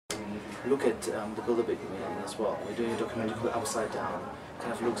look at the Bilderberg meeting as well. We're doing a documentary called Upside Down.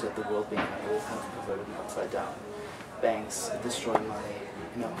 Kind of looks at the world being all kind of perverted and upside down. Banks destroying money,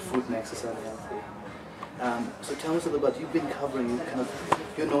 food makes us unhealthy. So tell us a little about, you've been covering,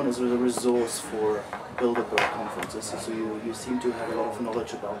 you're known as a resource for Bilderberg conferences, so you seem to have a lot of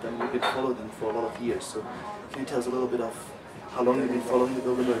knowledge about them. You've been following them for a lot of years, so can you tell us a little bit of how long you've been following the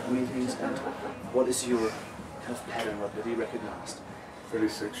Bilderberg meetings and what is your kind of pattern, what have you recognized?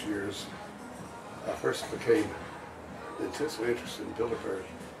 36 years. I first became intensely interested in Bilderberg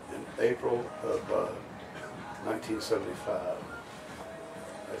in April of 1975.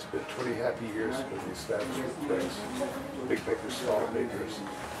 It's been 20 happy years with the establishment press, big papers, small papers,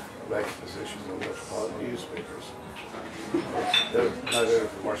 ranking positions on metropolitan newspapers. Not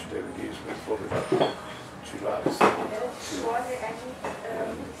every Martian Daily News been folded up July 7th.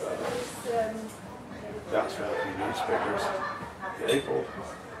 And bounced around a few newspapers. In April of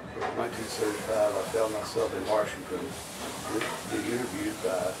 1975, I found myself in Washington being interviewed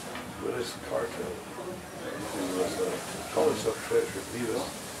by Willis Carto, who was college secretary of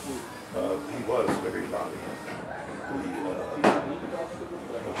he was very naughty.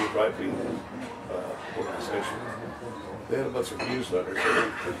 The right-wing organization. They had a bunch of newsletters that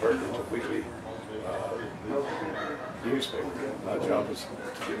were converted into weekly newspaper. My job was to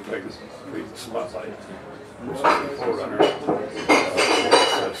get pregnant, read the Spotlight, which is the forerunner of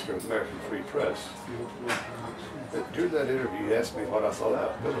the American Free Press. But during that interview, he asked me what I thought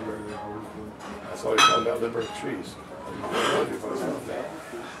about Bilderberg. I thought he was talking about Limburg trees.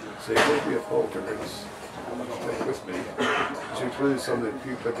 So he gave me a folder to take with me, which includes some of the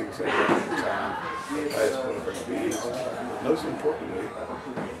few clippings I had at the time, past Bilderberg meetings. Most importantly,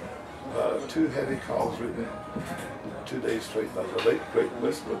 two heavy columns written 2 days straight by the late great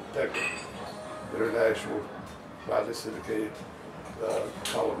Westwood Becker, international, widely syndicated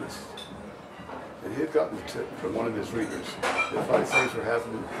columnist. And he had gotten the tip from one of his readers that funny things were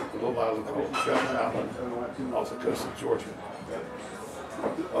happening in a little island called Schall off the coast of Georgia.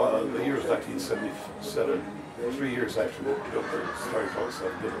 The year was 1977, 3 years after Bilderberg started calling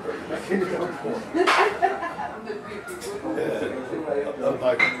himself Bilderberg in 1954. And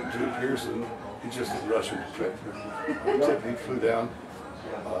unlike Drew Pearson, he just didn't rush into trip. He flew down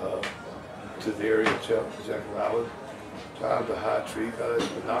to the area of Jekyll Island, climbed a high tree, got his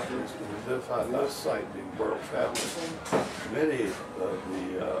binoculars, and identified by sight being world travelers. Many of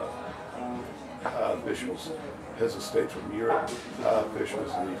the high officials, heads of state from Europe, high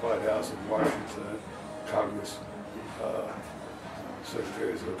officials in the White House in Washington, Congress,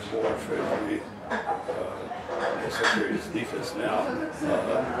 secretaries of war, Treasury, secretaries of defense now,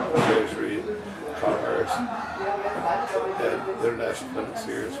 Treasury, Commerce, and international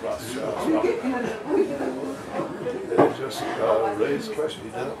financiers, Rothschild. And it just raised the question. He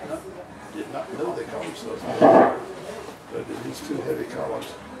did not know they called themselves Bilderberg, but in these two heavy columns,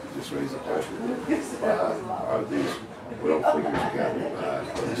 just raised the question, why are these world figures gathered behind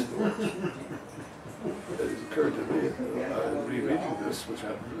closed doors? It occurred to me in rereading this, which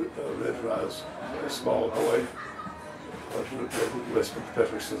I read when I was a small boy,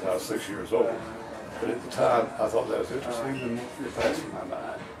 especially since I was 6 years old. But at the time, I thought that was interesting, and it passed in my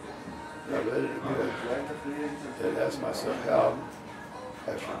mind. I read it again and asked myself how,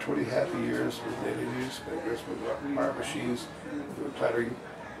 after 20 happy years with daily newspapers, with wire machines, we were clattering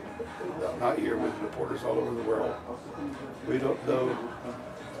not here with reporters all over the world. We don't know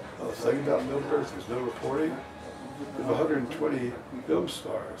a thing about Nürnberg. There's no reporting. If 120 film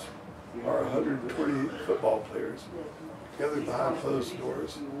stars or 120 football players gathered behind closed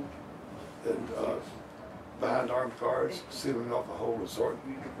doors and behind armed guards, sealing off a whole resort,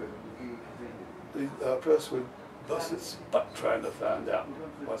 the press would bust its butt trying to find out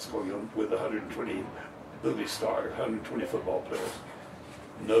what's going on with 120 movie stars, 120 football players.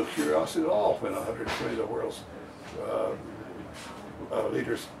 No curiosity at all when 120 of the world's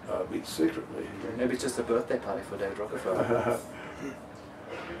leaders meet secretly. Maybe it's just a birthday party for David Rockefeller.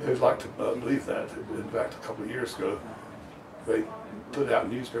 They'd like to believe that. In fact, a couple of years ago, they put out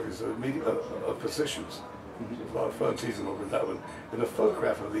in newspapers a meeting of physicians. It was a lot of fun teasing over that one. And a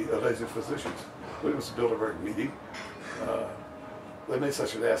photograph of the alleged physicians. When it was a Bilderberg meeting, they made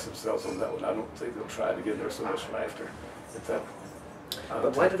such an ass themselves on that one. I don't think they'll try it again. There's so much laughter at that.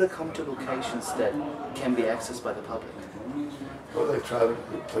 But why did it come to locations that can be accessed by the public? Well, they try to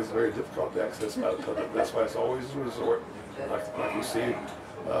place it very difficult to access by the public. That's why it's always a resort, like you see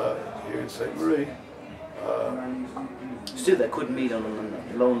here in St. Marie. Still, they couldn't meet on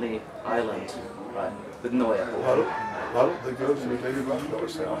a lonely island, right, with no airport. Why don't they go to David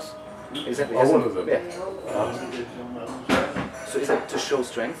Rockefeller's house? Exactly. Or one of them. Yeah. So is that to show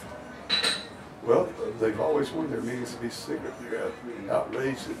strength? Well, they've always wanted their meetings to be secret. They're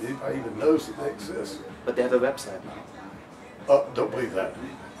outraged that anybody even knows that they exist. But they have a website now. Don't believe that.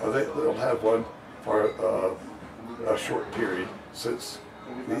 They'll have one for a short period, since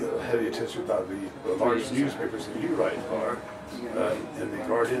the heavy attention by the largest newspapers that you write for, in the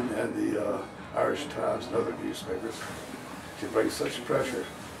Guardian and the Irish Times and other newspapers, to bring such pressure.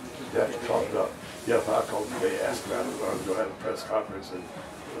 You have to talk about, if I called today, asked about it, I'm going to have a press conference and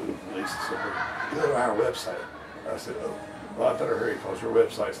release something. Go to our website. I said, oh, well, I better hurry because your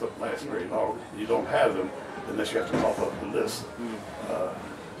websites don't last very long. You don't have them unless you have to pop up the list.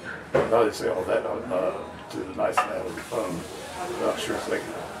 I didn't say all that to the nice man on the phone. Not sure thing.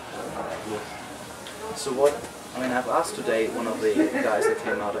 So what, I've asked today one of the guys that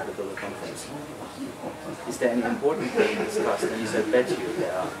came out of the Bilderberg Konferenz, is there any important thing discussed? And you said, bet you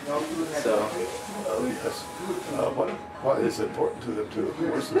there are. So, yes. What is important to them too, of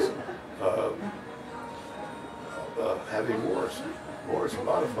course, is having wars. Wars are a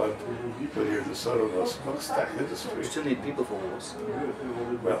lot of fun when you're the son of a smokestack industry. you still need people for wars.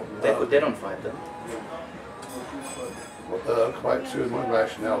 Well, They don't fight them. Quite true. And one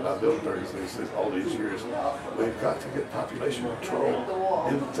rationale about Bilderberg is that all these years, we've got to get population control.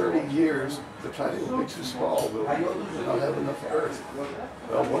 In 30 years, the planet will be too small. We'll not have enough Earth.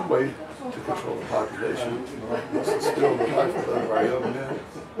 Well, one way to control the population is to still the lifeblood of our young men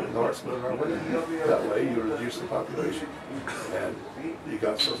and the heartblood of our women. That way, you reduce the population. And you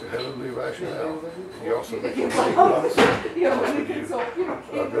got such a heavenly rationale. You also make them make lots. Because when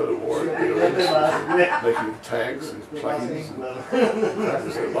you go to war, you're making tanks and planes.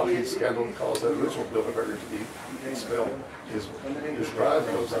 There's a lucky scandal that caused that original Bilderberger to be expelled. His drive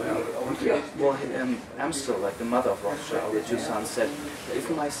goes down. Well, Amstel, like the mother of Rothschild, the two sons, said, if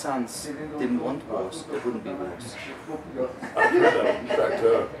my sons didn't want wars, there wouldn't be wars. I've heard that. In fact,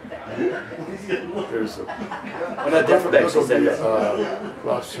 there's a Deathbed, she said that.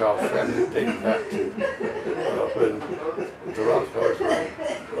 Rothschild family dating back to when the Rothschilds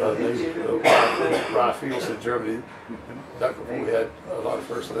were named Rye Fields in Germany, back before we had a lot of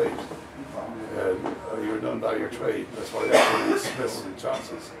first names. And you were known by your trade. That's why they have Smiths and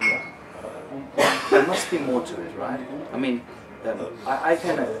Johnsons. There must be more to it, right? I mean, I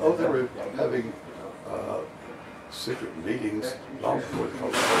kind of... They were having secret meetings long before the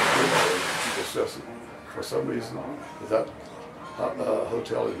Kontaktieren. It's just, for some reason, that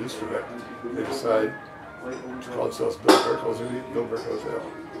hotel in Nürnberg, they decided to call themselves Bilderberg because they need Bilderberg Hotel.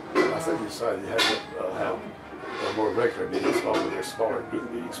 I think they decided they had to have more regular meetings along with their smaller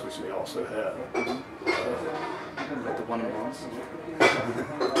group meetings, which they also have. Like the one-on-ones?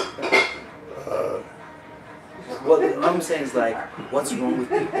 What I'm saying is like, what's wrong with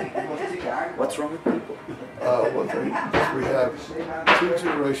people? What's wrong with people? One thing is we have 2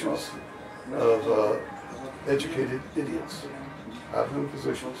 generations of educated idiots. I've known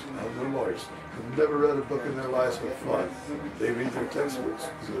physicians, I've known lawyers, who've never read a book in their lives but fun. They read their textbooks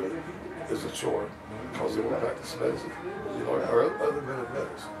as a chore because they won't practice medicine, or other men of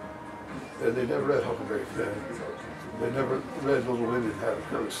medicine. And they never read Huckleberry Finn. They never read Little Women Have a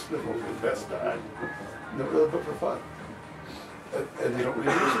Curly Sniffle when Beth died. Never read a book for fun. And they don't read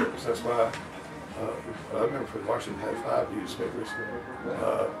newspapers. That's why I remember when Washington had 5 newspapers.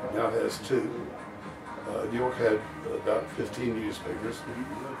 Now it has 2. New York had about 15 newspapers,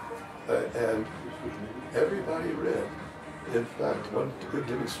 and everybody read. In fact, one good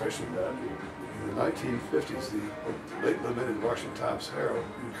demonstration of that, in the 1950s, the late limited Washington Times Herald,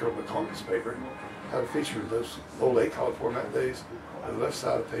 Colonel McCollum's paper, had a feature of those old 8-column format days. On the left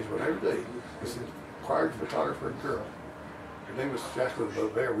side of page 1 every day was an inquired photographer girl. Her name was Jacqueline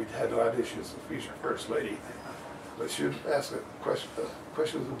Beauvais. We had no idea she was the future First Lady, but she would ask a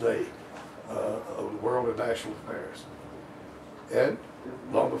question of the day. Of the world and national affairs. And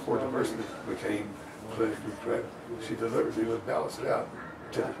long before diversity became politically correct, she deliberately would balance it out.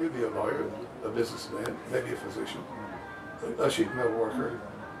 Typically be a lawyer, a businessman, maybe a physician, a sheet metal worker,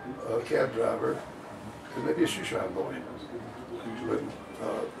 a cab driver, and maybe a shoeshine boy. But,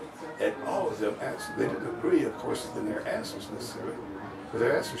 and all of them answered. They didn't agree, of course, in their answers necessarily, but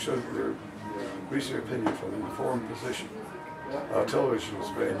their answers showed that they were reaching their opinion from an informed position. Television was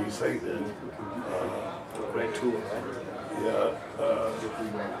a brand new thing then. Great tool, right? Yeah.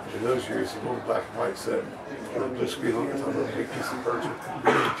 In those years, the little black and white set, the blue screen on the top of a big piece of furniture,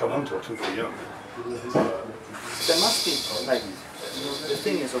 didn't come until 2 for young. There must be, like, the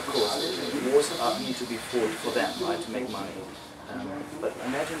thing is, of course, wars need to be fought for them, right, to make money. But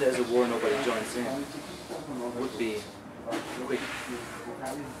imagine there's a war and nobody joins in. It would be quick.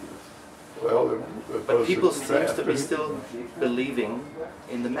 Well, but people seem to be still believing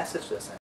in the message they're sending.